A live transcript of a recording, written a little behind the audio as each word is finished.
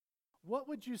what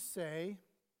would you say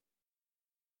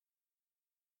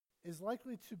is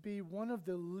likely to be one of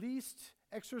the least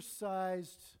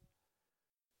exercised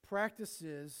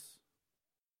practices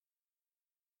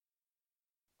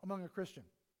among a Christian?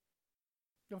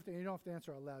 You don't have to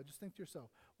answer out loud. Just think to yourself.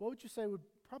 What would you say would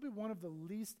probably one of the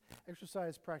least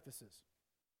exercised practices?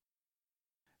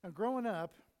 Now, growing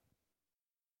up,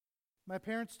 my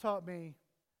parents taught me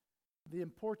the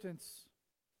importance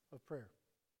of prayer.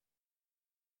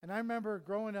 And I remember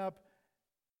growing up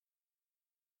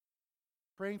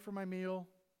praying for my meal,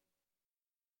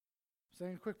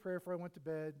 saying a quick prayer before I went to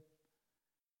bed,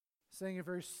 saying a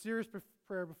very serious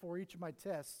prayer before each of my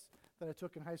tests that I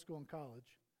took in high school and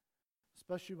college,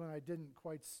 especially when I didn't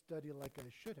quite study like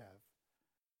I should have.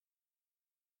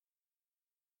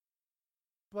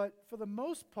 But for the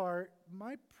most part,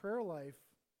 my prayer life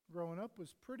growing up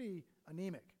was pretty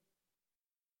anemic.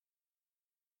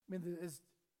 I mean,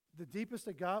 the deepest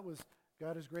it got was,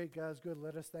 God is great, God is good,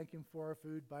 let us thank him for our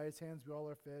food. By his hands we all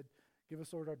are fed. Give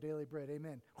us, Lord, our daily bread.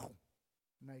 Amen.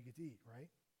 Now you get to eat, right?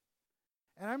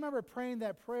 And I remember praying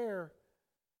that prayer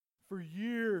for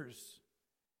years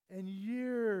and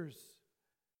years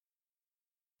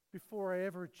before I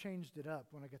ever changed it up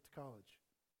when I got to college.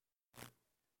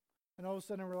 And all of a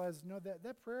sudden I realized, no,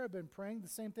 that prayer I've been praying, the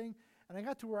same thing, and I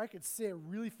got to where I could say it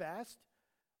really fast,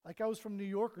 like I was from New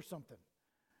York or something.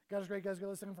 God is great, God is good,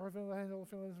 let's thank him for our food,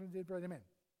 bread, amen.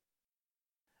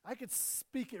 I could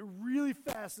speak it really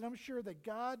fast, and I'm sure that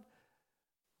God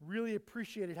really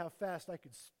appreciated how fast I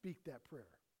could speak that prayer.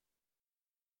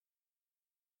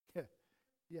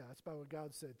 Yeah, that's about what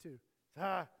God said too.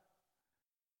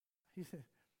 He said,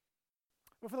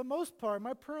 but for the most part,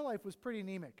 my prayer life was pretty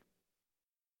anemic.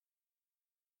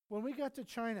 When we got to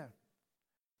China,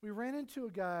 we ran into a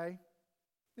guy,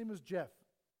 his name was Jeff.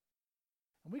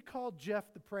 And we called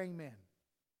Jeff the praying man.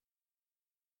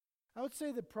 I would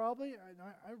say that probably,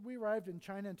 we arrived in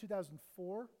China in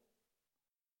 2004.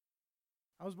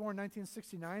 I was born in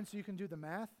 1969, so you can do the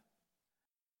math.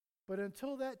 But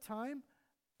until that time,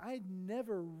 I'd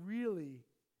never really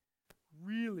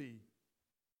prayed.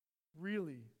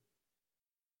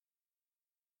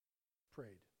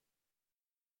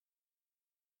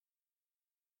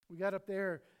 We got up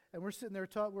there, and we're sitting there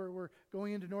we're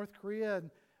going into North Korea, and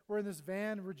we're in this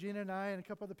van, Regina and I and a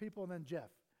couple other people, and then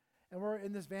Jeff. And we're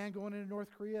in this van going into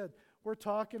North Korea. We're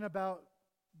talking about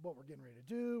what we're getting ready to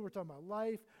do. We're talking about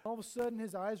life. All of a sudden,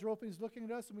 his eyes are open. He's looking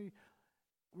at us, and we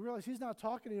realize he's not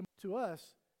talking to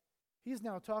us. He's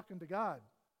now talking to God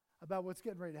about what's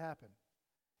getting ready to happen.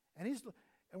 And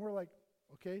we're like,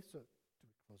 okay, so do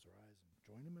we close our eyes and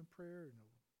join him in prayer?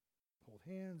 Hold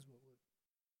hands?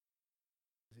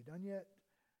 Is he done yet?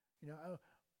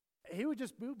 He would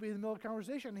just be in the middle of the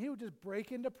conversation, and he would just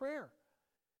break into prayer.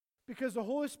 Because the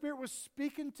Holy Spirit was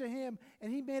speaking to him,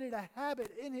 and he made it a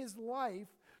habit in his life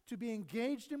to be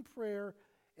engaged in prayer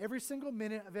every single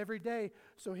minute of every day.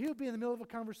 So he'll be in the middle of a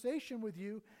conversation with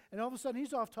you, and all of a sudden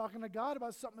he's off talking to God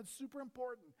about something that's super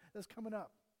important that's coming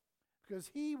up. Because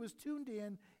he was tuned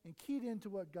in and keyed into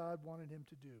what God wanted him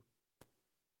to do.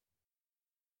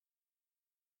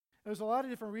 There's a lot of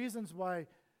different reasons why,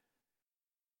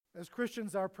 as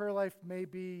Christians, our prayer life may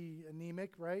be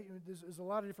anemic, right? There's a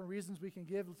lot of different reasons we can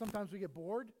give. Sometimes we get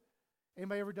bored.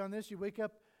 Anybody ever done this? You wake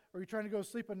up, or you're trying to go to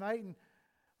sleep at night, and,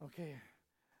 okay,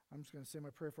 I'm just going to say my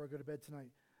prayer before I go to bed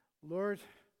tonight. Lord,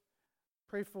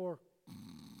 pray for... And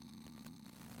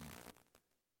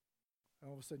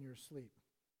all of a sudden you're asleep.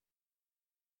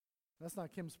 That's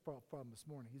not Kim's problem this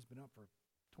morning. He's been up for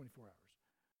 24 hours.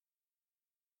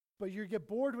 But you get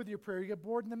bored with your prayer. You get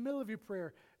bored in the middle of your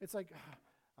prayer. It's like...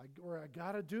 I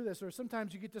got to do this. Or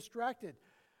sometimes you get distracted.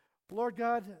 Lord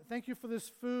God, thank you for this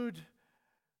food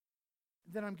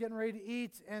that I'm getting ready to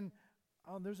eat. And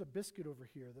there's a biscuit over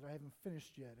here that I haven't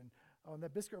finished yet. And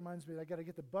that biscuit reminds me that I got to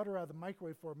get the butter out of the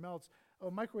microwave before it melts.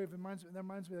 Microwave reminds me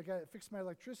that I got to fix my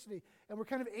electricity. And we're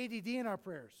kind of ADD in our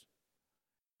prayers.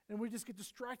 And we just get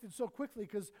distracted so quickly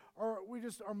because our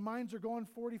minds are going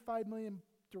 45 million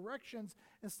directions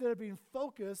instead of being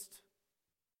focused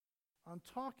on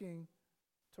talking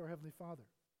to our Heavenly Father.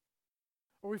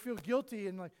 Or we feel guilty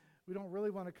and like we don't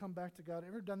really want to come back to God.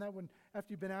 Ever done that when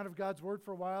after you've been out of God's Word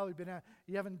for a while,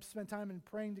 you haven't spent time in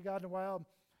praying to God in a while?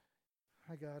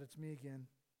 Hi God, it's me again.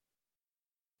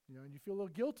 And you feel a little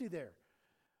guilty there.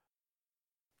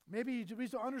 Maybe we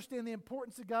don't understand the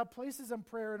importance that God places in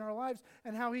prayer in our lives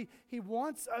and how He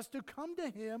wants us to come to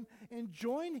Him and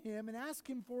join Him and ask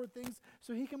Him for things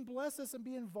so He can bless us and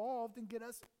be involved and get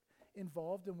us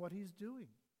involved in what He's doing.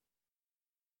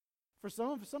 For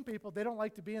some people, they don't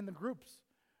like to be in the groups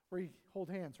where you hold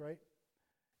hands, right?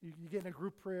 You get in a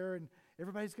group prayer, and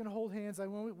everybody's going to hold hands. Like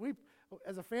when we,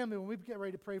 as a family, when we get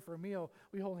ready to pray for a meal,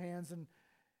 we hold hands. And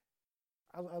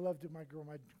I love to, my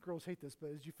girls hate this, but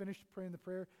as you finish praying the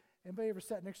prayer, anybody ever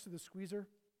sat next to the squeezer?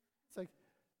 It's like,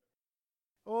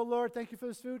 oh, Lord, thank you for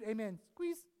this food. Amen.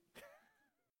 Squeeze.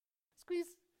 Squeeze.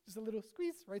 Just a little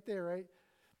squeeze right there, right?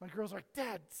 My girls are like,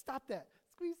 Dad, stop that.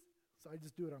 Squeeze. So I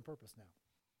just do it on purpose now.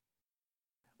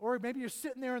 Or maybe you're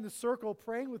sitting there in the circle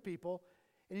praying with people,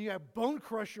 and you have Bone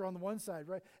Crusher on the one side,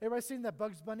 right? Everybody seen that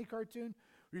Bugs Bunny cartoon?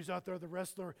 He's out there, the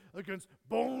wrestler, against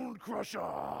Bone Crusher.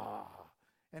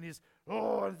 And he's,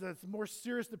 the more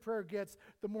serious the prayer gets,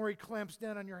 the more he clamps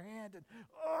down on your hand. And,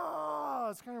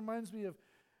 it kind of reminds me of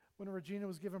when Regina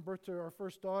was giving birth to our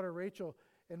first daughter, Rachel,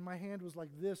 and my hand was like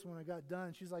this when I got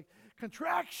done. She's like,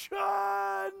 contraction!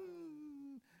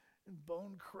 And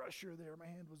Bone Crusher there. My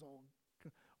hand was all...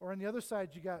 Or on the other side,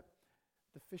 you got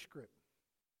the fish grip.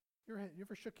 You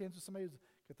ever shook hands with somebody who's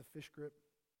got the fish grip?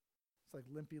 It's like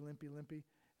limpy.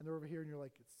 And they're over here, and you're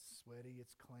like, it's sweaty,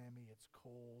 it's clammy, it's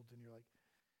cold. And you're like,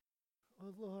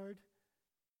 oh, Lord,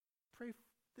 pray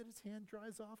that his hand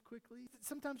dries off quickly.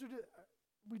 Sometimes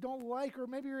we don't like, or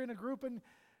maybe you're in a group, and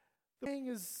the thing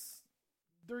is,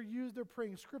 they're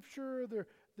praying scripture,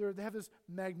 they have this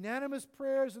magnanimous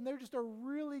prayers, and they just are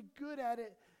really good at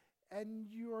it, and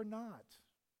you are not.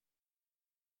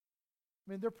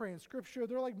 I mean, they're praying scripture.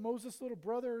 They're like Moses' little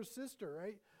brother or sister,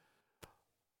 right?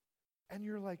 And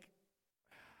you're like,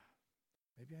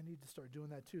 maybe I need to start doing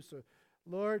that too. So,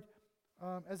 Lord,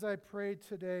 as I prayed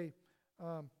today,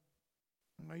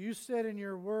 you said in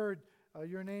your word,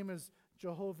 your name is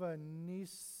Jehovah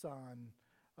Nissan.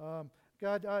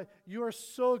 God, you are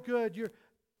so good. You're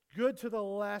good to the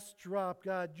last drop,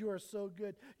 God. You are so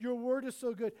good. Your word is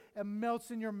so good. It melts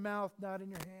in your mouth, not in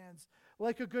your hands.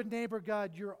 Like a good neighbor,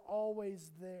 God, you're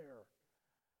always there.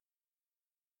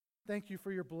 Thank you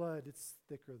for your blood. It's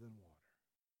thicker than water.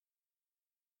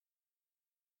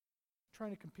 Trying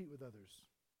to compete with others.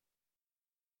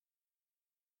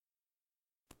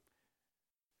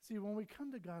 See, when we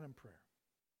come to God in prayer,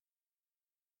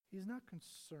 He's not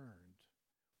concerned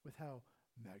with how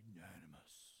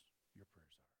magnanimous your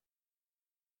prayers are.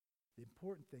 The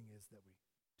important thing is that we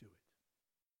do it.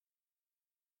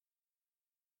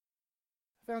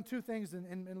 I found two things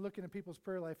in looking at people's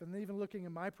prayer life, and even looking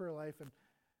in my prayer life, and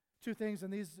two things,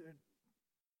 and these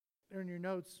are in your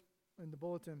notes in the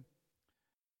bulletin.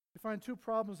 We find two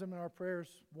problems in our prayers.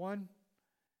 One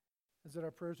is that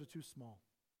our prayers are too small.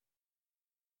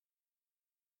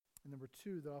 And number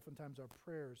two, that oftentimes our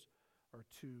prayers are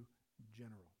too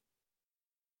general.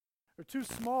 They're too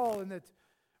small in that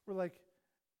we're like,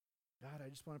 God, I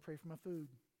just want to pray for my food.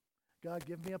 God,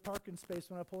 give me a parking space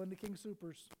when I pull into King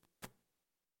Soopers.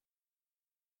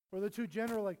 Or they're too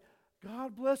general, like,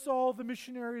 God bless all the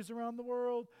missionaries around the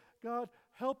world. God,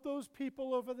 help those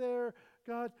people over there.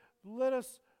 God, let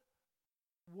us,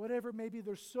 whatever, maybe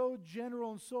they're so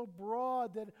general and so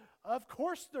broad that of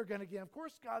course they're going to give. Of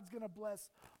course God's going to bless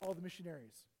all the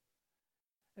missionaries.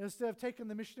 And instead of taking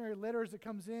the missionary letters that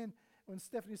comes in, when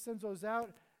Stephanie sends those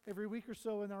out every week or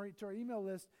so to our email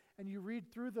list, and you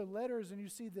read through the letters and you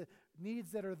see the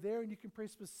needs that are there, and you can pray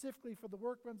specifically for the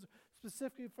workmen's,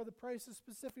 specifically for the Prices,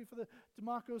 specifically for the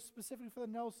Demacos, specifically for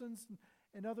the Nelsons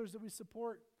and others that we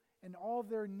support, and all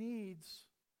their needs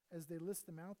as they list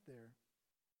them out there.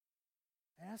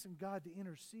 Asking God to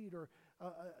intercede. Or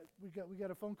we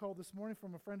got a phone call this morning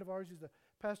from a friend of ours. He's the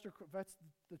pastor. That's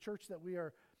the church that we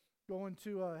are going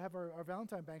to have our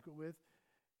Valentine banquet with.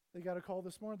 They got a call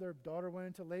this morning. Their daughter went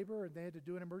into labor, and they had to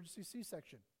do an emergency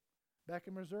C-section back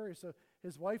in Missouri. So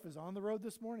his wife is on the road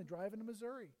this morning driving to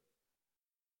Missouri.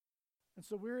 And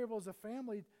so we're able as a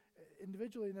family,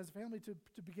 individually and as a family,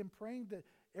 to begin praying that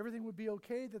everything would be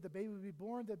okay, that the baby would be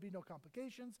born, there'd be no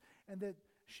complications, and that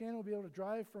Shannon will be able to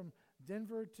drive from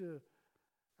Denver to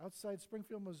outside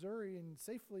Springfield, Missouri, and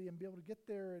safely, and be able to get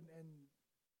there and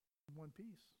in one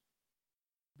piece.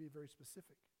 Be very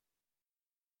specific.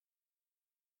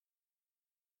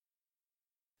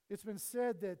 It's been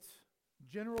said that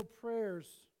general prayers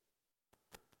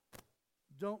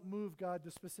don't move God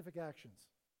to specific actions.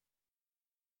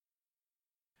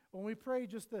 When we pray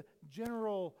just the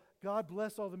general, God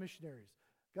bless all the missionaries,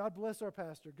 God bless our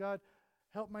pastor, God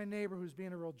help my neighbor who's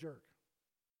being a real jerk.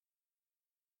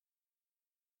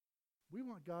 We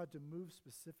want God to move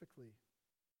specifically.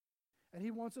 And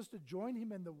He wants us to join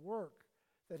Him in the work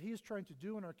that He is trying to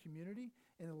do in our community,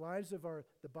 in the lives of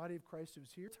the body of Christ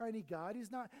who's here. Tiny God.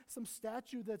 He's not some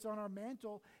statue that's on our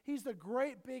mantle. He's the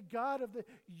great big God of the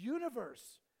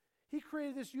universe. He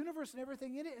created this universe and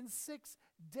everything in it in 6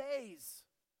 days.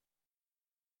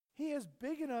 He is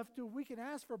big enough to we can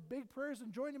ask for big prayers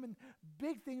and join him in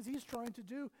big things he's trying to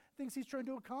do, things he's trying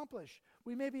to accomplish.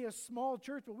 We may be a small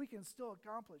church, but we can still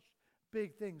accomplish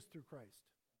big things through Christ.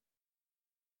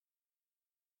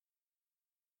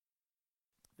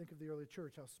 Think of the early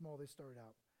church, how small they started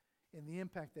out, and the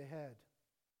impact they had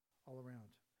all around.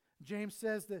 James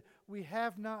says that we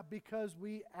have not because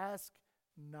we ask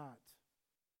not.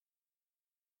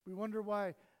 We wonder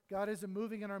why God isn't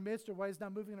moving in our midst, or why He's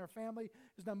not moving in our family,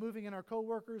 He's not moving in our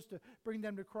coworkers to bring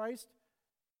them to Christ.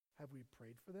 Have we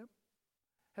prayed for them?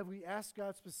 Have we asked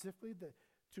God specifically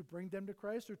to bring them to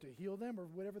Christ, or to heal them, or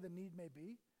whatever the need may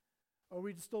be? Or are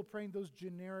we still praying those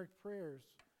generic prayers?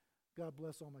 God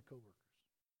bless all my coworkers.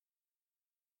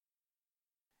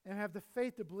 And have the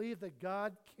faith to believe that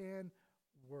God can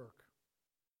work.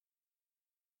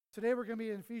 Today we're going to be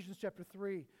in Ephesians chapter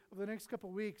 3. Over the next couple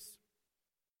of weeks,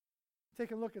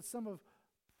 take a look at some of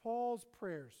Paul's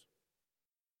prayers.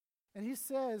 And he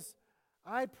says,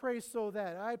 I pray so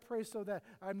that, I pray so that.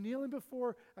 I'm kneeling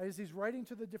before, as he's writing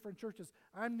to the different churches,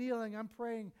 I'm kneeling, I'm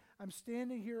praying, I'm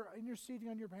standing here interceding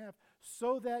on your behalf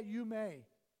so that you may.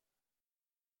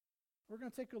 We're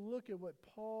going to take a look at what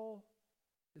Paul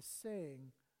is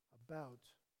saying about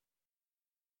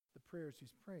the prayers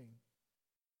he's praying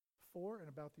for and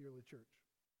about the early church.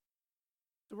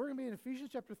 So we're going to be in Ephesians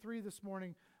chapter 3 this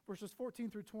morning, verses 14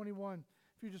 through 21.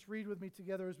 If you just read with me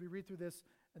together as we read through this,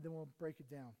 and then we'll break it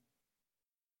down.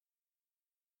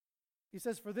 He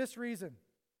says, for this reason,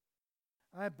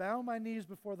 I bow my knees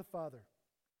before the Father,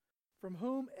 from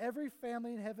whom every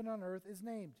family in heaven and on earth is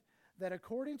named, that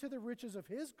according to the riches of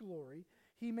His glory,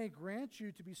 He may grant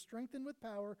you to be strengthened with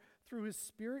power through His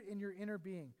Spirit in your inner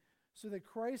being, so that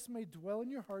Christ may dwell in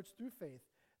your hearts through faith,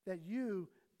 that you,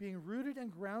 being rooted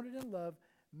and grounded in love,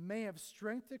 may have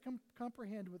strength to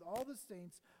comprehend with all the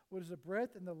saints what is the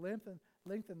breadth and the length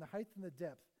and the height and the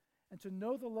depth, and to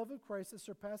know the love of Christ that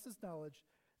surpasses knowledge,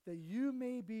 that you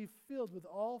may be filled with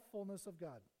all fullness of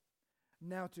God.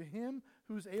 Now to Him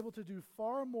who is able to do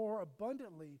far more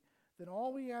abundantly than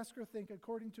all we ask or think,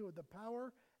 according to the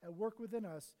power at work within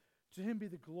us, to Him be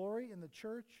the glory in the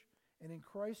church and in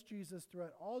Christ Jesus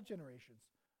throughout all generations,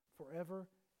 forever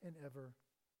and ever.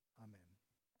 Amen.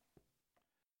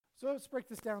 So let's break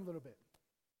this down a little bit.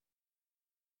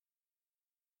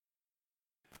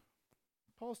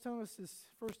 Paul's telling us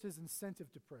his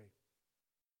incentive to pray.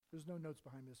 There's no notes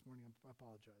behind me this morning. I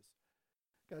apologize.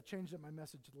 Got to change up my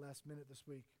message at the last minute this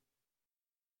week,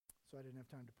 so I didn't have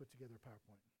time to put together a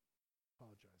PowerPoint.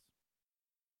 Apologize.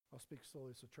 I'll speak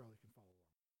slowly so Charlie can follow along.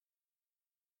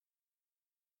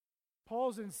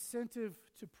 Paul's incentive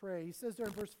to pray. He says there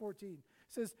in verse 14, he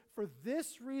says, for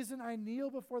this reason I kneel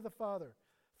before the Father,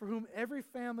 for whom every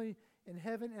family in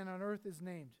heaven and on earth is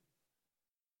named.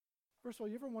 First of all,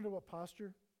 you ever wonder what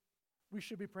posture we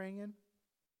should be praying in?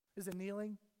 Is it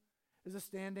kneeling? Is it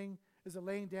standing? Is it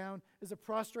laying down? Is it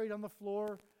prostrate on the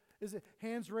floor? Is it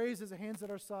hands raised? Is it hands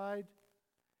at our side?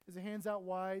 Is it hands out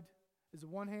wide? Is it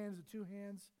one hand? Is it two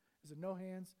hands? Is it no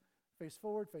hands? Face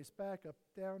forward, face back, up,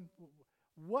 down?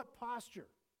 What posture?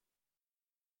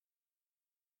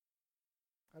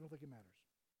 I don't think it matters.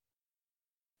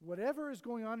 Whatever is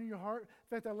going on in your heart.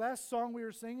 In fact, that last song we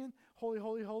were singing, Holy,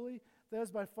 Holy, Holy, that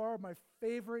is by far my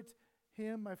favorite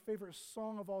hymn, my favorite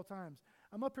song of all times.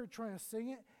 I'm up here trying to sing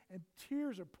it, and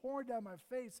tears are pouring down my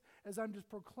face as I'm just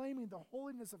proclaiming the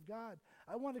holiness of God.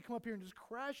 I want to come up here and just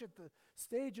crash at the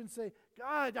stage and say,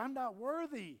 God, I'm not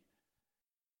worthy.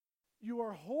 You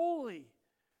are holy.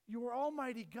 You are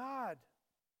Almighty God.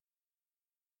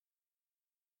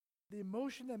 The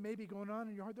emotion that may be going on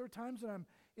in your heart. There are times when I'm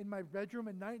in my bedroom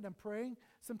at night and I'm praying.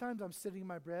 Sometimes I'm sitting in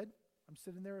my bed. I'm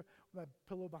sitting there with my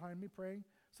pillow behind me praying.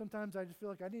 Sometimes I just feel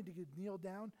like I need to kneel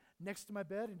down next to my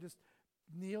bed and just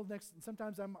kneel next. And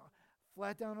sometimes I'm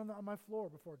flat down on my floor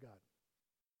before God.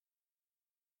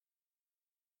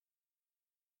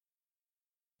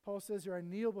 Paul says here, I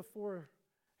kneel before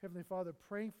Heavenly Father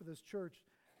praying for this church,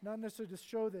 not necessarily to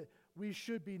show that we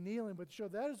should be kneeling, but to show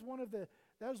that is one of the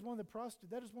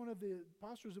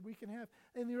postures that we can have.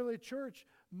 In the early church,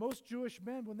 most Jewish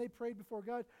men, when they prayed before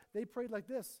God, they prayed like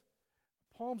this,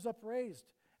 palms upraised,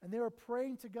 and they were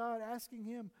praying to God, asking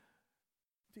Him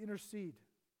to intercede.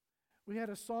 We had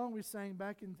a song we sang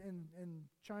back in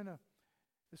China,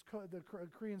 the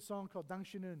Korean song called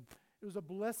Dangshinun. It was a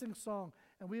blessing song,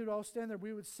 and we would all stand there,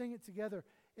 we would sing it together,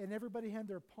 and everybody had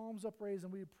their palms upraised,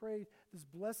 and we would pray this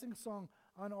blessing song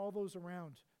on all those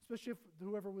around, especially if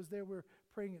whoever was there, we were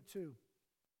praying it to,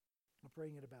 or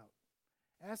praying it about.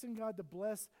 Asking God to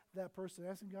bless that person,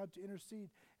 asking God to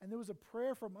intercede, and there was a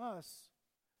prayer from us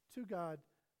to God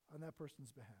on that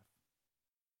person's behalf.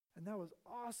 And that was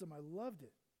awesome. I loved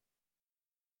it.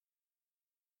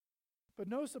 But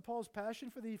notice that Paul's passion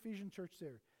for the Ephesian church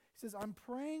there. He says, I'm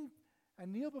praying, I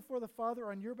kneel before the Father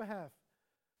on your behalf,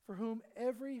 for whom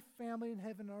every family in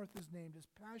heaven and earth is named. His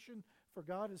passion for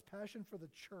God, his passion for the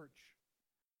church,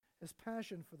 his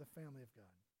passion for the family of God.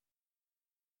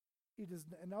 He does,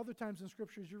 and other times in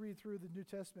scriptures you read through the New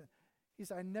Testament, he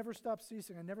said, I never stop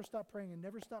ceasing, I never stop praying, I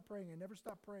never stop praying, I never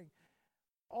stop praying.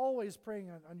 Always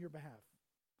praying on your behalf.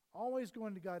 Always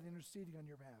going to God, interceding on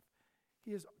your behalf.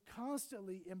 He is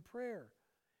constantly in prayer.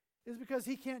 Is it because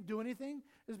he can't do anything?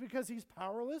 Is it because he's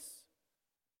powerless?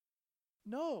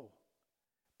 No.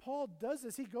 Paul does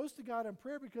this. He goes to God in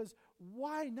prayer because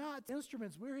why not?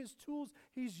 Instruments, we're his tools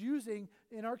he's using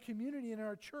in our community and in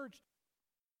our church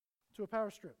to a power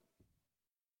strip.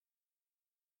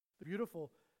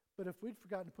 Beautiful. But if we'd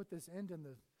forgotten to put this end in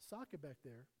the socket back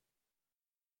there,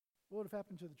 what would have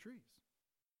happened to the trees?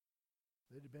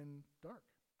 They'd have been dark.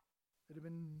 It'd have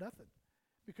been nothing.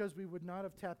 Because we would not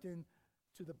have tapped in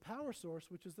to the power source,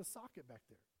 which is the socket back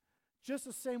there. Just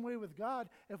the same way with God,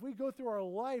 if we go through our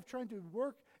life trying to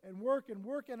work and work and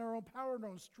work in our own power and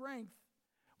our own strength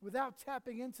without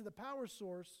tapping into the power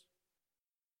source,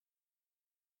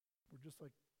 we're just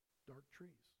like dark trees.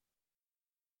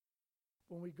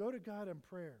 When we go to God in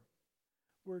prayer,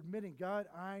 we're admitting, God,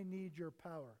 I need your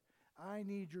power. I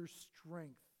need your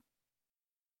strength.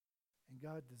 And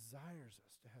God desires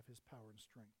us to have his power and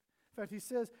strength. In fact, he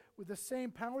says, with the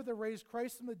same power that raised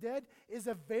Christ from the dead is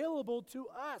available to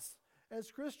us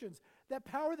as Christians. That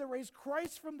power that raised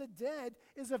Christ from the dead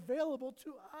is available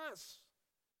to us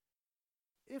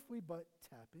if we but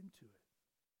tap into it.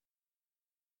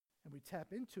 And we tap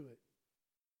into it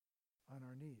on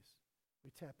our knees.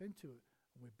 We tap into it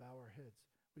when we bow our heads.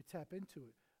 We tap into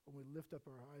it when we lift up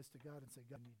our eyes to God and say,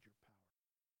 God, I need your power.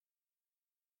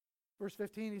 Verse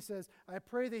 15, he says, I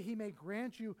pray that he may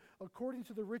grant you, according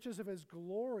to the riches of his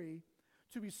glory,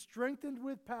 to be strengthened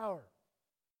with power.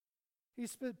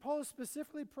 Paul is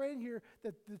specifically praying here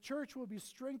that the church will be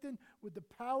strengthened with the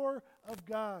power of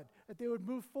God, that they would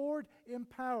move forward in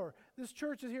power. This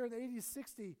church is here in the 80s,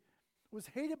 60s, was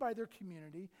hated by their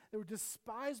community. They were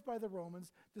despised by the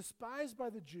Romans, despised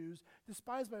by the Jews,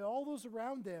 despised by all those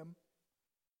around them.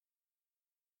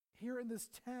 Here in this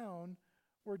town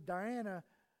where Diana,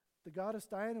 the goddess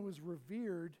Diana, was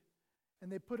revered,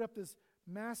 and they put up this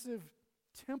massive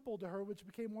temple to her, which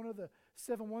became one of the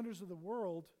 7 wonders of the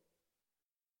world.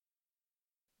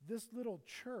 This little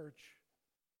church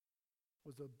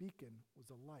was a beacon, was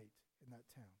a light in that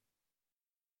town.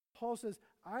 Paul says,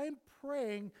 I'm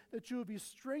praying that you will be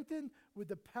strengthened with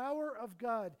the power of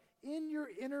God in your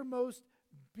innermost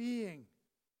being,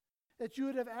 that you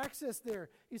would have access there.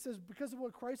 He says, because of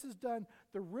what Christ has done,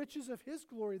 the riches of his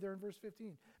glory, there in verse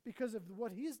 15, because of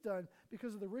what he's done,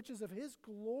 because of the riches of his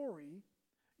glory,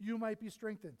 you might be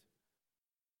strengthened.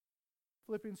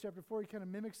 Philippians chapter 4, he kind of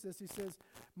mimics this. He says,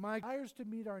 my desires to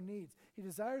meet our needs. He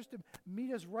desires to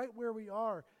meet us right where we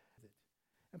are.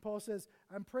 And Paul says,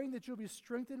 I'm praying that you'll be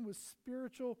strengthened with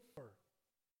spiritual power,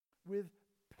 with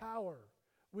power,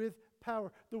 with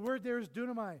power. The word there is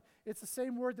dunamai. It's the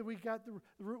same word that we got the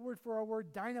root word for our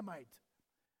word dynamite.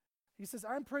 He says,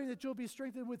 I'm praying that you'll be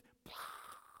strengthened with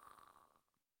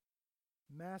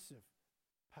massive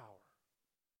power.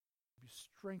 Be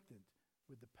strengthened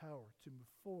with the power to move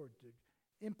forward, to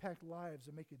impact lives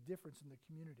and make a difference in the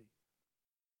community.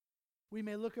 We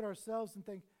may look at ourselves and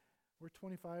think, we're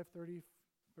 25, 30,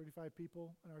 35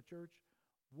 people in our church.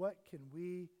 What can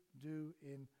we do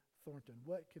in Thornton?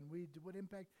 What can we do? What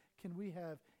impact can we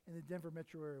have in the Denver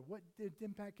metro area? What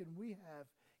impact can we have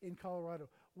in Colorado?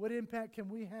 What impact can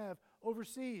we have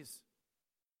overseas?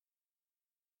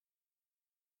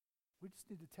 We just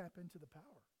need to tap into the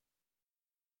power.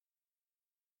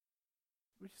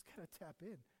 We just got to tap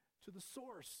in to the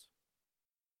source.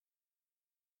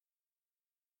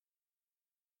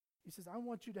 He says, I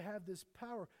want you to have this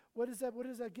power. What is that? What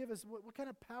does that give us? What kind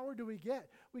of power do we get?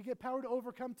 We get power to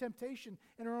overcome temptation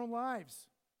in our own lives.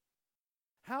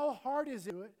 How hard is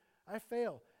it? I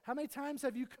fail. How many times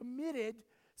have you committed,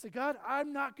 say, God,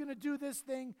 I'm not going to do this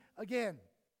thing again?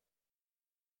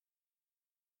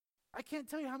 I can't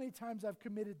tell you how many times I've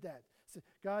committed that. Say,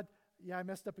 God, yeah, I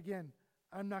messed up again.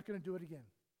 I'm not going to do it again.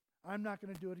 I'm not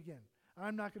going to do it again.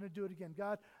 I'm not going to do it again.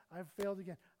 God, I've failed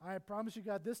again. I promise you,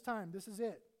 God, this time, this is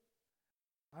it.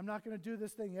 I'm not going to do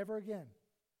this thing ever again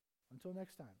until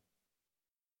next time.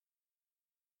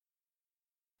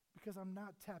 Because I'm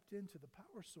not tapped into the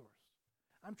power source.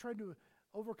 I'm trying to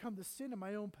overcome the sin in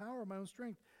my own power, my own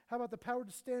strength. How about the power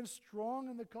to stand strong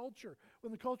in the culture?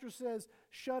 When the culture says,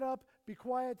 shut up, be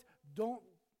quiet, don't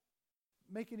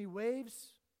make any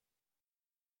waves.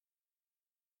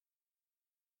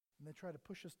 and they try to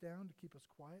push us down to keep us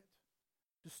quiet.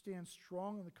 Just stand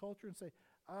strong in the culture and say,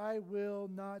 I will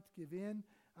not give in.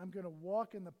 I'm going to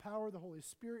walk in the power of the Holy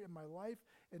Spirit in my life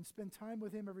and spend time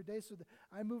with him every day so that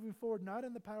I'm moving forward not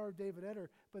in the power of David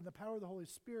Eder, but in the power of the Holy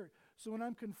Spirit. So when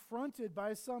I'm confronted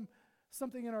by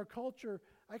something in our culture,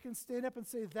 I can stand up and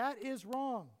say, that is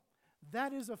wrong.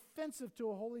 That is offensive to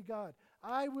a holy God.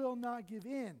 I will not give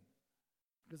in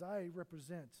because I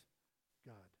represent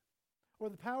God. Or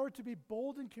the power to be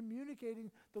bold in communicating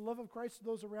the love of Christ to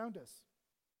those around us.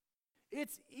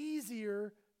 It's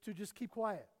easier to just keep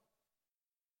quiet.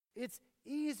 It's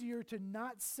easier to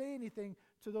not say anything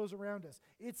to those around us.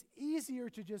 It's easier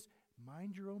to just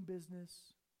mind your own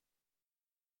business.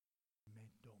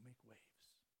 Don't make waves.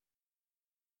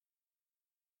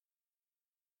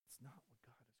 It's not what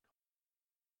God has called.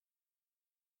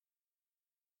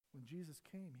 When Jesus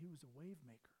came, he was a wave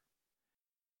maker.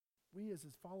 We as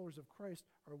his followers of Christ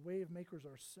are wave makers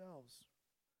ourselves.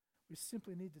 We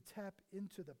simply need to tap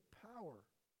into the power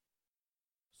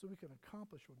so we can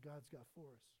accomplish what God's got for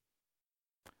us.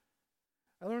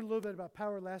 I learned a little bit about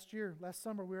power last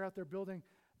summer. We were out there building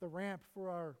the ramp for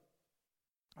our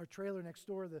trailer next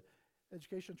door, the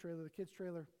education trailer, the kids'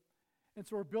 trailer. And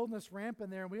so we're building this ramp in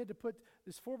there, and we had to put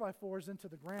these 4x4s into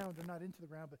the ground, or not into the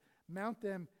ground, but mount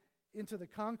them into the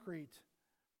concrete.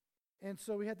 And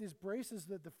so we had these braces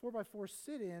that the 4x4s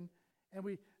sit in, and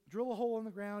we drill a hole in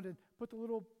the ground and put the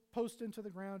little post into the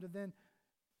ground, and then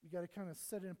you got to kind of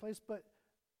set it in place. But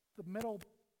the metal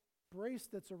brace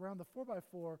that's around the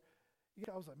 4x4,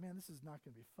 I was like, man, this is not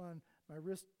going to be fun. My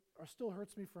wrist still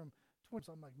hurts me from 20,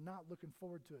 so I'm like not looking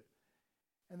forward to it.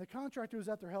 And the contractor was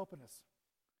out there helping us.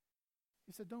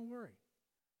 He said, don't worry.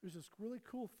 There's this really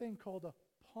cool thing called a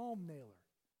palm nailer.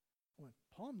 I went,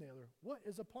 palm nailer? What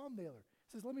is a palm nailer?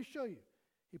 He says, let me show you.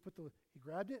 He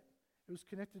grabbed it. It was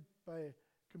connected by a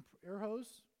air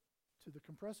hose to the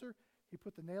compressor. He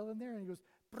put the nail in there, and he goes,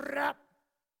 brap.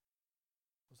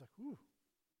 I was like, ooh,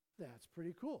 that's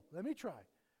pretty cool. Let me try.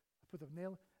 I put the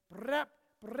nail, brap,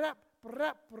 brap,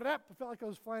 brap, brap. I felt like I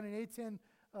was flying an A-10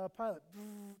 pilot,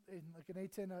 like an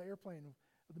A-10 airplane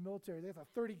of the military. They have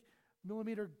a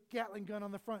 30-millimeter Gatling gun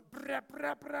on the front. Brap,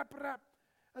 brap, brap, brap.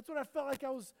 That's what I felt like. I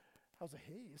was like,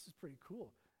 hey, this is pretty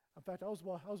cool. In fact, I was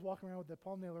walking around with the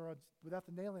palm nailer rods without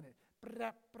the nail in it.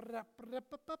 Brap, brap, brap,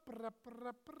 brap, brap,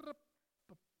 brap, brap.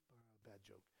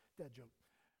 Dad joke.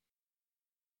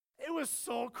 It was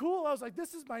so cool. I was like,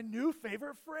 this is my new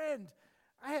favorite friend.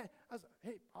 I was like,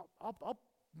 hey, I'll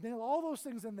nail all those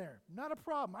things in there. Not a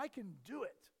problem. I can do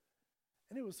it.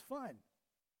 And it was fun.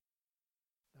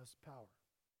 That's power.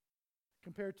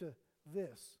 Compared to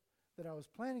this that I was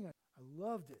planning on, I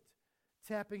loved it.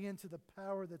 Tapping into the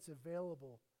power that's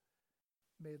available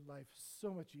made life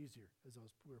so much easier as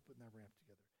we were putting that ramp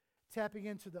together. Tapping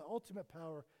into the ultimate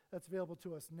power that's available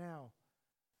to us now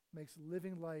makes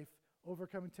living life,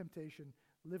 overcoming temptation,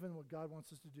 living what God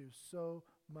wants us to do so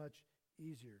much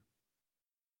easier.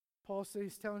 Paul says,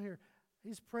 he's telling here,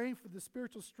 he's praying for the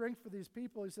spiritual strength for these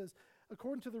people. He says,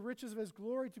 according to the riches of his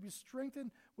glory, to be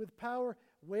strengthened with power,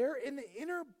 where? In the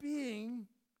inner being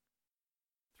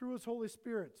through his Holy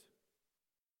Spirit.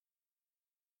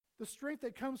 The strength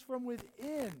that comes from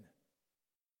within. It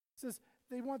says,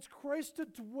 they want Christ to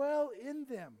dwell in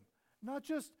them, not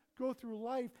just go through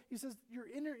life. He says,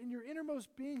 in your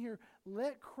innermost being here,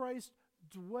 let Christ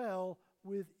dwell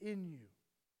within you.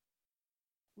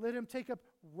 Let him take up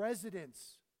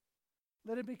residence.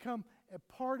 Let him become a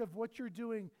part of what you're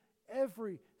doing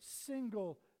every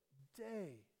single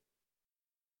day.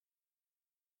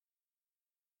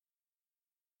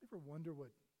 You ever wonder what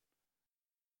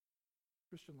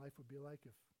Christian life would be like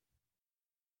if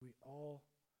we all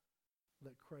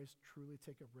let Christ truly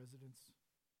take up residence?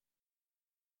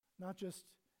 Not just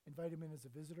invite him in as a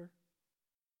visitor.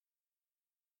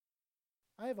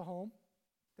 I have a home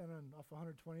down off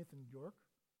 120th in York.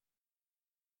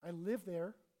 I live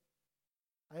there.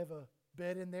 I have a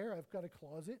bed in there. I've got a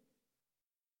closet.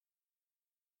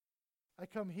 I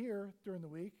come here during the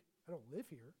week. I don't live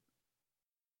here.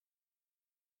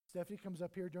 Stephanie comes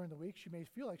up here during the week. She may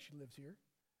feel like she lives here.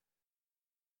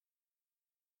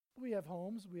 We have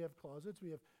homes. We have closets. We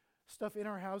have stuff in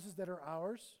our houses that are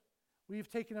ours. We've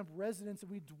taken up residence and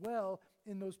we dwell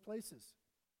in those places.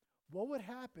 What would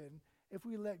happen if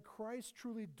we let Christ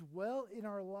truly dwell in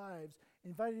our lives,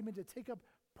 invite him in to take up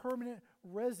permanent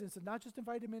residence, and not just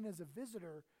invite him in as a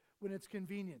visitor when it's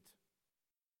convenient?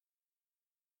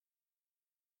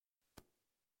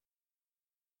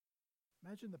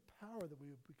 Imagine the power that we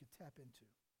could tap into.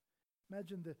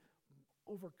 Imagine the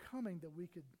overcoming that we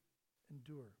could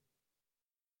endure.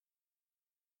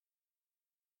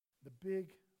 The big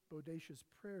bodacious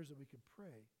prayers that we could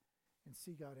pray and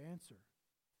see God answer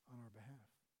on our behalf.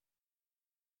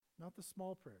 Not the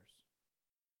small prayers,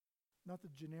 not the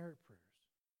generic prayers,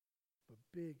 but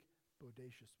big,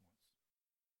 bodacious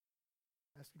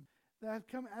ones.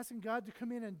 Asking God to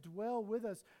come in and dwell with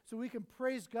us so we can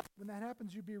praise God. When that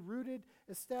happens, you'll be rooted,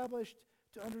 established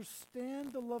to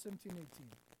understand the love.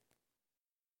 17:18.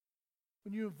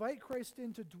 When you invite Christ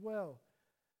in to dwell,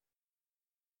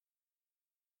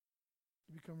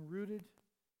 you become rooted,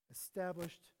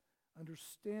 established,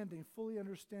 fully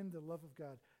understand the love of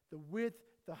God, the width,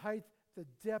 the height, the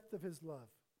depth of his love.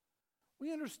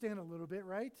 We understand a little bit,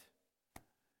 right?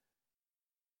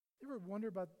 You ever wonder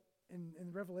about,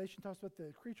 in Revelation, talks about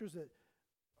the creatures that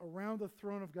around the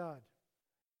throne of God.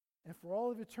 And for all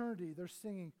of eternity, they're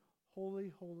singing, holy,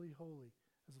 holy, holy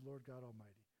is the Lord God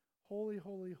Almighty. Holy,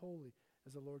 holy, holy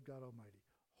is the Lord God Almighty.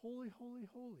 Holy, holy,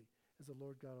 holy is the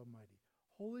Lord God Almighty.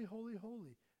 Holy, holy,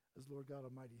 holy is the Lord God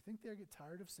Almighty. You think they get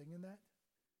tired of singing that?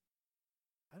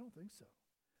 I don't think so.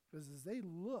 Because as they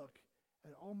look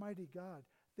at Almighty God,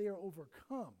 they are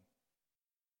overcome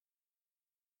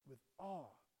with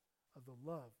awe of the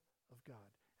love of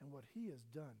God and what he has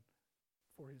done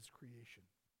for his creation.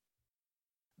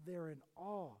 They're in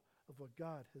awe of what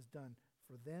God has done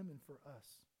for them and for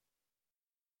us.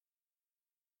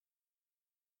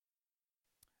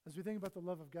 As we think about the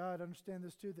love of God, understand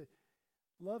this too, that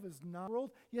love is not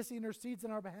world. Yes, he intercedes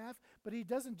on our behalf, but he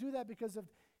doesn't do that because of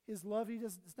his love.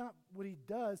 It's not what he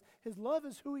does. His love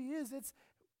is who he is. It's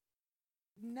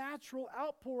natural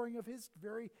outpouring of his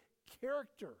very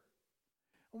character.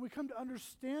 When we come to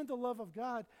understand the love of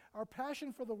God, our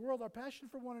passion for the world, our passion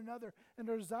for one another, and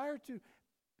our desire to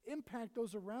impact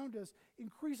those around us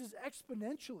increases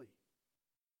exponentially.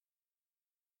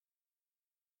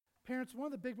 Parents, one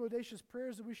of the big bodacious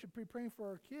prayers that we should be praying for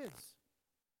our kids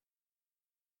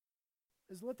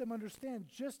is let them understand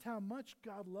just how much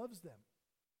God loves them.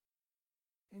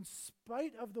 In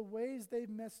spite of the ways they've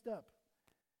messed up,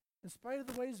 in spite of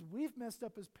the ways we've messed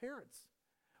up as parents.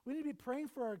 We need to be praying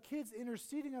for our kids,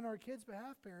 interceding on our kids'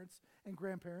 behalf, parents and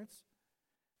grandparents,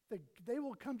 that they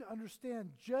will come to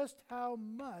understand just how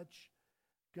much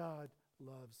God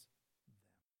loves them.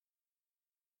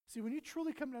 See, when you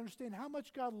truly come to understand how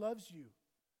much God loves you,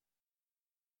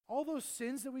 all those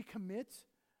sins that we commit,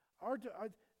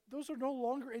 those are no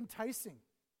longer enticing.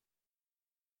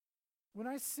 When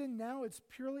I sin now, it's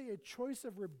purely a choice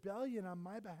of rebellion on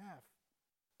my behalf.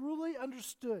 Truly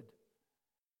understood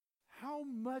how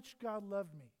much God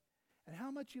loved me and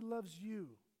how much he loves you,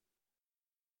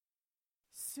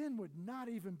 sin would not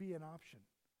even be an option,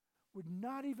 would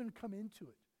not even come into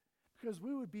it, because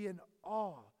we would be in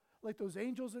awe, like those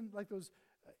angels and like those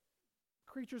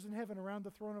creatures in heaven around the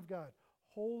throne of God.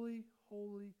 Holy,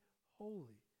 holy,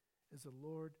 holy is the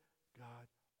Lord God Almighty.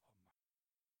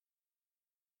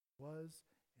 Was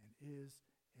and is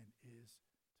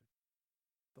to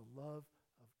come. The love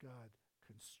of God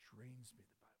constrains me,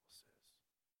 the Bible says.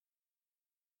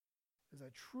 As I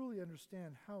truly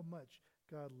understand how much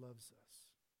God loves us.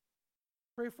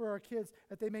 Pray for our kids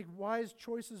that they make wise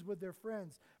choices with their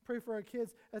friends. Pray for our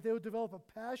kids that they will develop a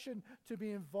passion to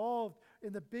be involved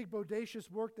in the big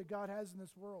bodacious work that God has in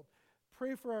this world.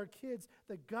 Pray for our kids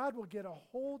that God will get a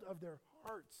hold of their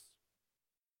hearts.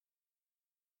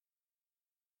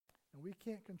 And we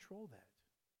can't control that.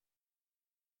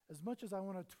 As much as I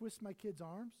want to twist my kids'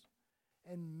 arms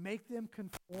and make them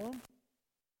conform,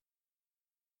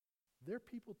 they're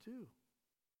people too.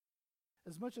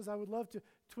 As much as I would love to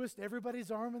twist everybody's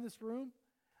arm in this room,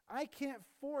 I can't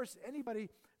force anybody,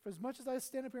 for as much as I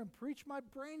stand up here and preach my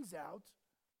brains out,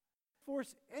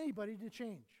 force anybody to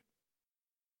change.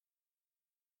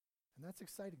 And that's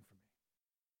exciting for me.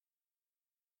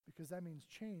 Because that means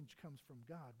change comes from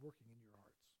God working in your hearts,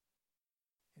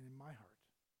 and in my heart,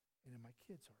 and in my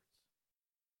kids' hearts.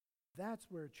 That's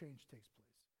where change takes place.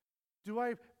 Do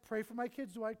I pray for my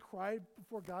kids? Do I cry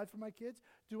before God for my kids?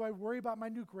 Do I worry about my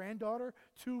new granddaughter,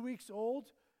 2 weeks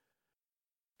old?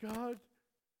 God,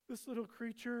 this little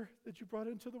creature that you brought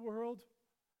into the world.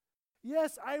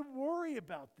 Yes, I worry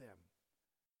about them.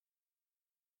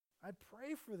 I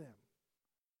pray for them.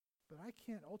 But I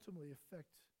can't ultimately affect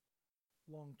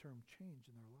long-term change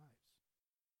in their lives.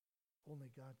 Only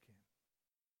God can.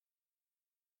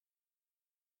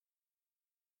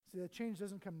 See, that change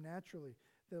doesn't come naturally.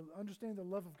 The understanding the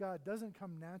love of God doesn't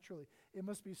come naturally. It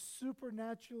must be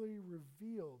supernaturally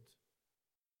revealed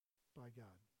by God.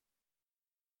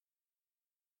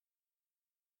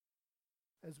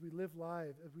 As we live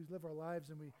our lives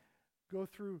and we go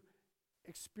through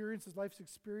experiences, life's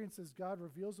experiences, God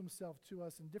reveals himself to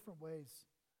us in different ways.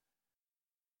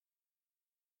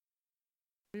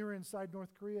 We were inside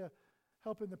North Korea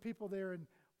helping the people there and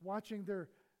watching their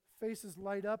faces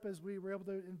light up as we were able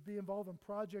to be involved in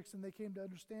projects, and they came to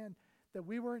understand that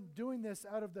we weren't doing this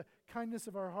out of the kindness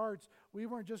of our hearts. We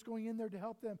weren't just going in there to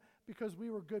help them because we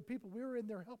were good people. We were in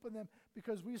there helping them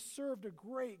because we served a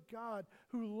great God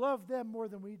who loved them more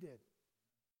than we did.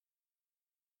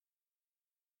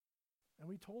 And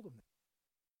we told them that.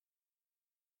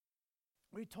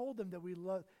 We told them that we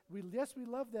love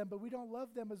them, but we don't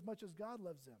love them as much as God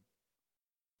loves them.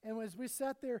 And as we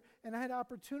sat there, and I had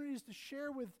opportunities to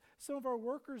share with some of our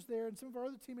workers there, and some of our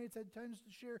other teammates had times to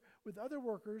share with other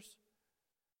workers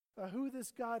who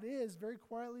this God is, very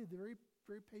quietly, very,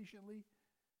 very patiently,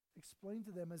 explain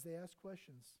to them as they ask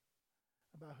questions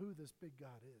about who this big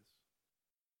God is.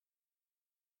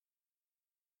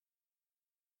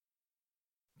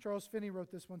 Charles Finney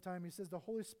wrote this one time. He says, "The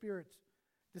Holy Spirit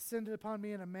descended upon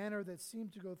me in a manner that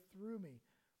seemed to go through me,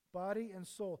 body and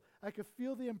soul. I could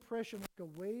feel the impression like a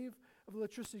wave of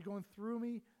electricity going through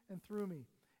me and through me.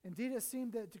 Indeed, it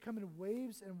seemed to come in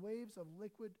waves and waves of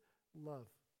liquid love.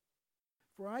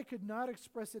 For I could not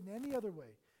express it in any other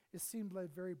way. It seemed like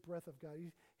the very breath of God."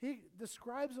 He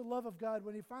describes the love of God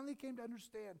when he finally came to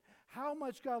understand how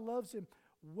much God loves him.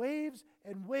 Waves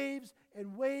and waves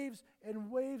and waves and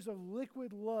waves of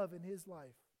liquid love in his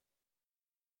life.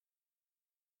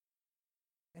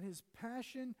 And his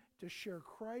passion to share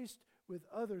Christ with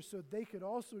others so they could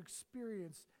also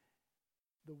experience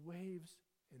the waves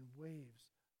and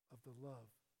waves of the love.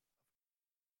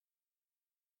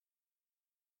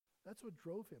 That's what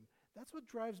drove him. That's what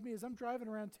drives me. As I'm driving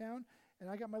around town and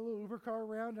I got my little Uber car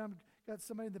around and I've got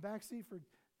somebody in the back seat for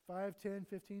 5, 10,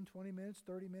 15, 20 minutes,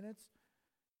 30 minutes,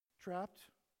 trapped.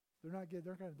 They're not going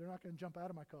to jump out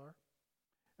of my car.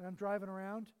 And I'm driving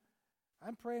around.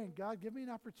 I'm praying, God, give me an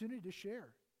opportunity to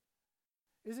share.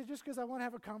 Is it just because I want to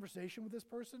have a conversation with this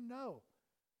person? No.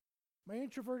 My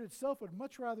introverted self would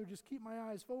much rather just keep my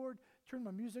eyes forward, turn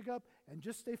my music up, and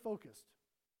just stay focused.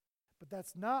 But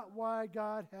that's not why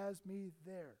God has me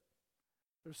there.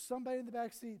 There's somebody in the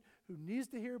back seat who needs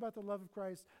to hear about the love of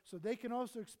Christ so they can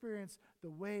also experience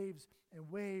the waves and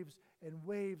waves and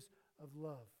waves of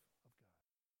love of God.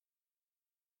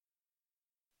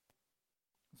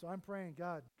 And so I'm praying,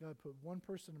 God, put one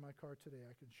person in my car today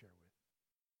I can share with.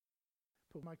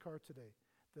 Put my car today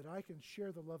that I can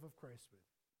share the love of Christ with.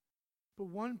 Put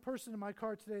one person in my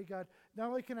car today, God, not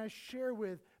only can I share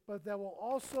with, but that will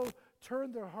also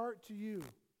turn their heart to you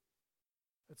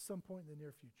at some point in the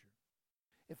near future.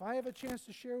 If I have a chance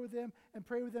to share with them and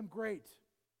pray with them, great.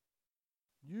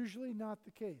 Usually not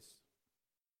the case.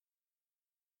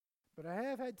 But I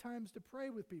have had times to pray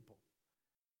with people.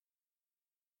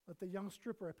 Like the young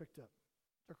stripper I picked up,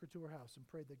 took her to her house and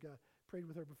prayed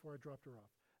with her before I dropped her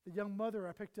off. The young mother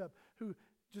I picked up who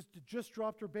just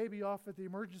dropped her baby off at the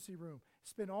emergency room,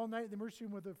 spent all night in the emergency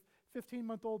room with a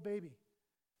 15-month-old baby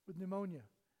with pneumonia,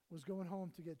 was going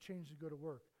home to get changed to go to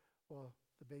work while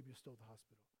the baby was still at the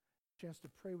hospital. Chance to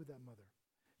pray with that mother.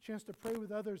 Chance to pray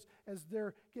with others as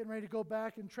they're getting ready to go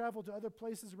back and travel to other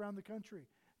places around the country.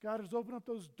 God has opened up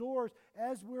those doors.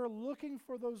 As we're looking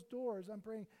for those doors, I'm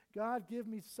praying, God, give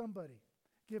me somebody.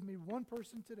 Give me one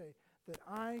person today that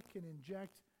I can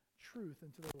inject truth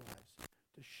into their lives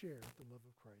to share the love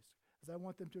of Christ. As I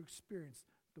want them to experience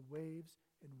the waves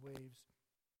and waves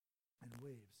and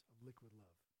waves of liquid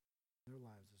love in their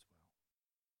lives as well.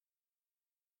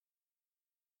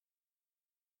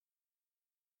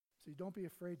 See, don't be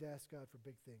afraid to ask God for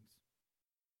big things.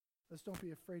 Let's don't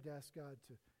be afraid to ask God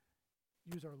to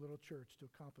use our little church to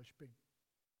accomplish big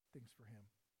things for him.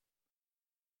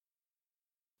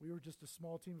 We were just a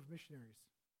small team of missionaries,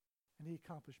 and he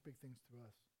accomplished big things through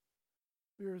us.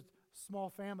 We were a small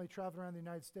family traveling around the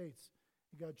United States,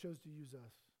 and God chose to use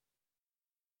us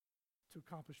to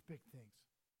accomplish big things.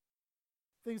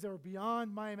 Things that were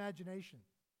beyond my imagination.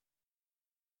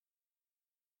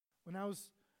 When I was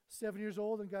 7 years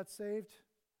old and got saved,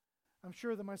 I'm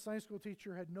sure that my Sunday school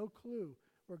teacher had no clue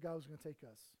where God was going to take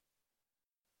us.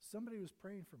 Somebody was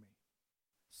praying for me.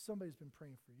 Somebody's been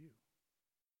praying for you.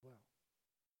 Well,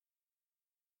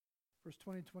 verse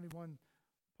 20 and 21,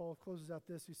 Paul closes out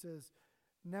this. He says,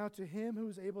 "Now to him who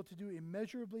is able to do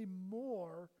immeasurably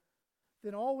more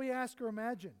than all we ask or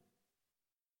imagine."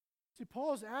 See,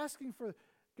 Paul is asking for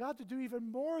God to do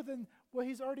even more than what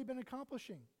he's already been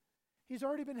accomplishing. He's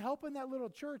already been helping that little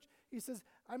church. He says,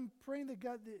 I'm praying that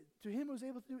God, to him who is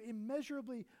able to do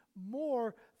immeasurably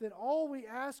more than all we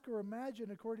ask or imagine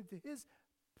according to his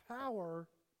power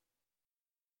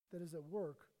that is at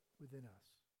work within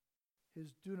us.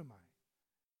 His dunamai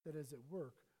that is at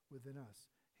work within us.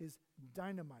 His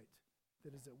dynamite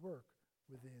that is at work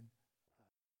within us.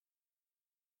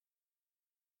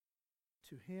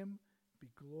 To him be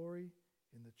glory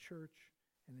in the church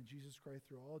and in Jesus Christ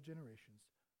through all generations,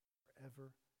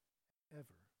 forever and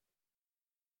ever.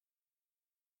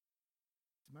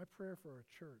 My prayer for our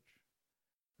church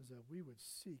is that we would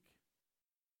seek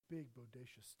big,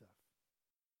 bodacious stuff.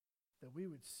 That we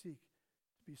would seek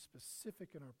to be specific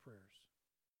in our prayers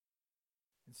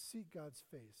and seek God's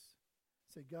face.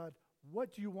 Say, God,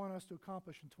 what do you want us to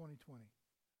accomplish in 2020?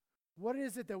 What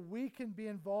is it that we can be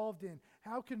involved in?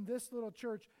 How can this little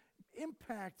church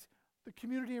impact the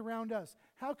community around us?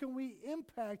 How can we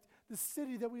impact the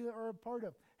city that we are a part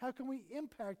of? How can we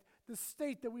impact the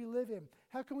state that we live in?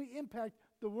 How can we impact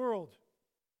the world?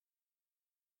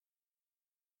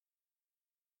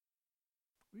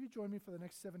 Will you join me for the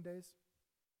next 7 days?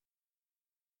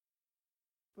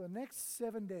 For the next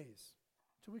 7 days,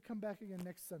 till we come back again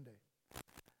next Sunday,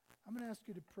 I'm going to ask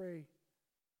you to pray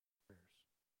prayers.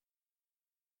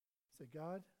 Say,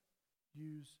 God,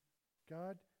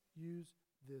 use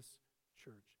this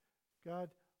church. God,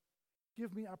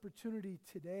 give me opportunity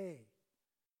today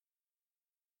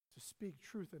to speak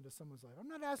truth into someone's life. I'm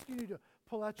not asking you to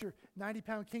pull out your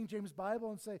 90-pound King James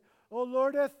Bible and say, oh,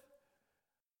 Lordeth,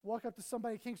 walk up to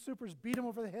somebody at King Soopers, beat them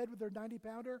over the head with their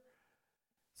 90-pounder.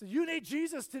 Say, you need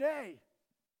Jesus today.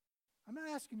 I'm not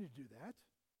asking you to do that.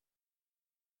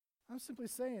 I'm simply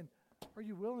saying, are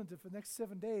you willing to, for the next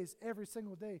 7 days, every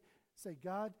single day, say,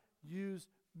 God, use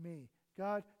me.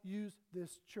 God, use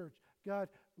this church. God,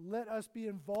 let us be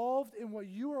involved in what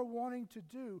you are wanting to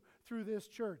do through this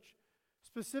church.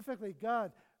 Specifically,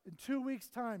 God, in 2 weeks'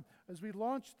 time, as we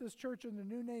launch this church in the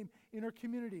new name in our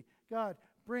community, God,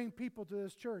 bring people to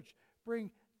this church.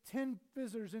 Bring 10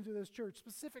 visitors into this church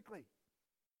specifically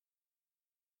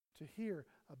to hear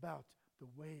about the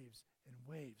waves and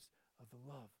waves of the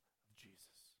love of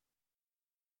Jesus.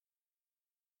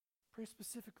 Pray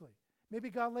specifically. Maybe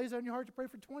God lays on your heart to pray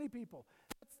for 20 people.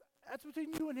 That's between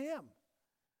you and him.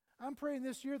 I'm praying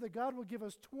this year that God will give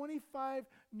us 25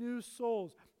 new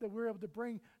souls that we're able to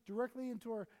bring directly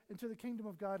into the kingdom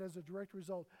of God as a direct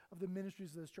result of the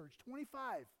ministries of this church.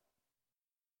 25.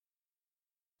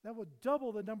 That will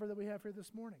double the number that we have here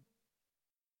this morning.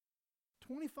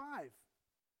 25.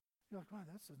 You're like, wow,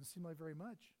 that doesn't seem like very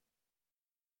much.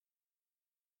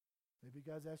 Maybe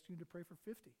God's asking you to pray for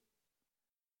 50.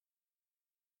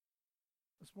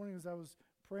 This morning as I was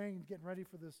praying and getting ready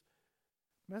for this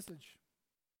message,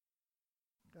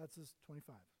 God says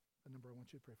 25, the number I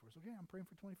want you to pray for. So, okay, I'm praying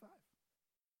for 25.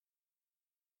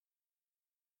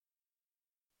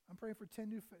 I'm praying for 10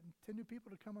 new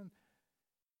people to come on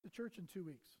the church in 2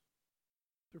 weeks.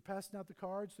 They're passing out the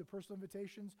cards, through personal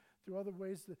invitations, through other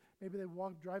ways that maybe they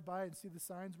drive by and see the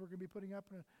signs we're going to be putting up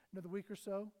in another week or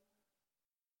so.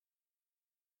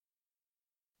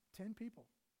 10 people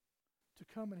to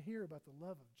come and hear about the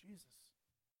love of Jesus,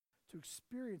 to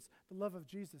experience the love of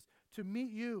Jesus, to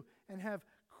meet you and have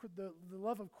the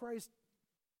love of Christ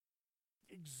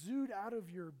exude out of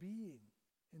your being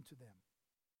into them.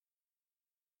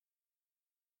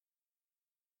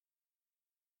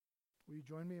 Will you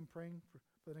join me in praying for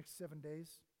the next 7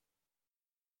 days?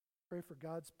 Pray for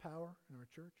God's power in our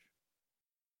church.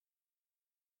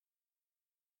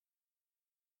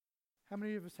 How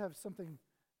many of us have something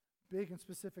big and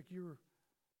specific you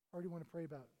already want to pray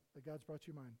about that God's brought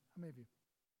to your mind? How many of you?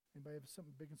 Anybody have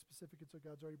something big and specific that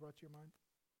God's already brought to your mind?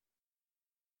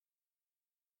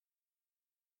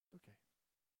 Okay.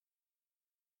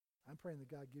 I'm praying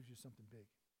that God gives you something big.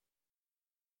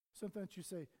 Something that you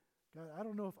say, God, I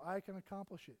don't know if I can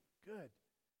accomplish it. Good,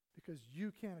 because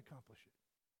you can accomplish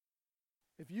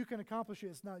it. If you can accomplish it,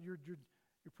 it's not your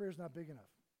prayer's not big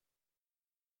enough.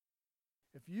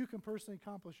 If you can personally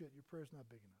accomplish it, your prayer's not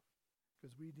big enough,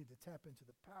 because we need to tap into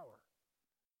the power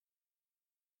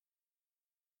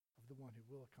of the one who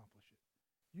will accomplish it,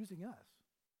 using us,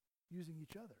 using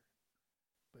each other,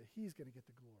 but he's going to get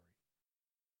the glory.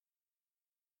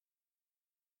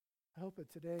 I hope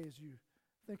that today, as you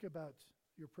think about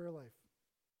your prayer life,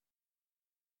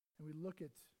 and we look at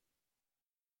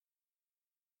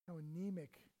how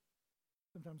anemic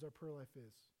sometimes our prayer life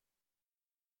is,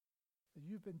 that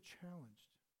you've been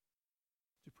challenged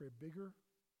to pray bigger,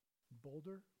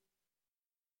 bolder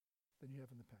than you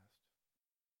have in the past.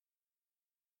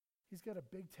 He's got a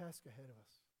big task ahead of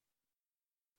us.